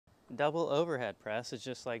Double overhead press is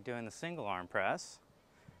just like doing the single arm press,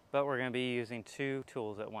 but we're going to be using two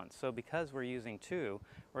tools at once. So because we're using two,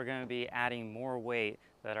 we're going to be adding more weight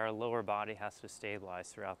that our lower body has to stabilize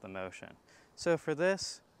throughout the motion. So for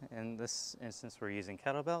this, in this instance we're using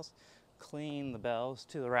kettlebells, clean the bells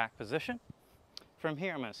to the rack position. From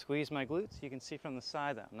here I'm going to squeeze my glutes. You can see from the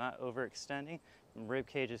side that I'm not overextending. My rib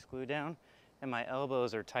cage is glued down and my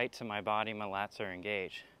elbows are tight to my body, my lats are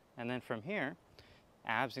engaged. And then from here,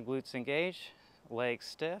 abs and glutes engaged, legs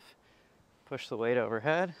stiff, push the weight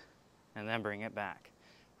overhead, and then bring it back.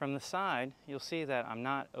 From the side, you'll see that I'm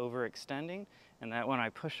not overextending and that when I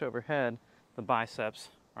push overhead, the biceps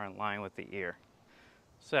are in line with the ear.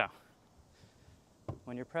 So,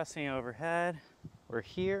 when you're pressing overhead, we're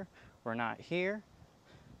here, we're not here,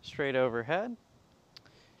 straight overhead,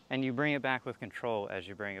 and you bring it back with control as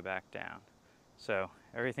you bring it back down. So,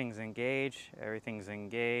 everything's engaged,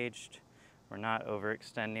 we're not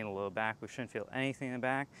overextending the low back. We shouldn't feel anything in the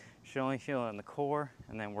back. You should only feel it in the core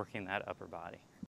and then working that upper body.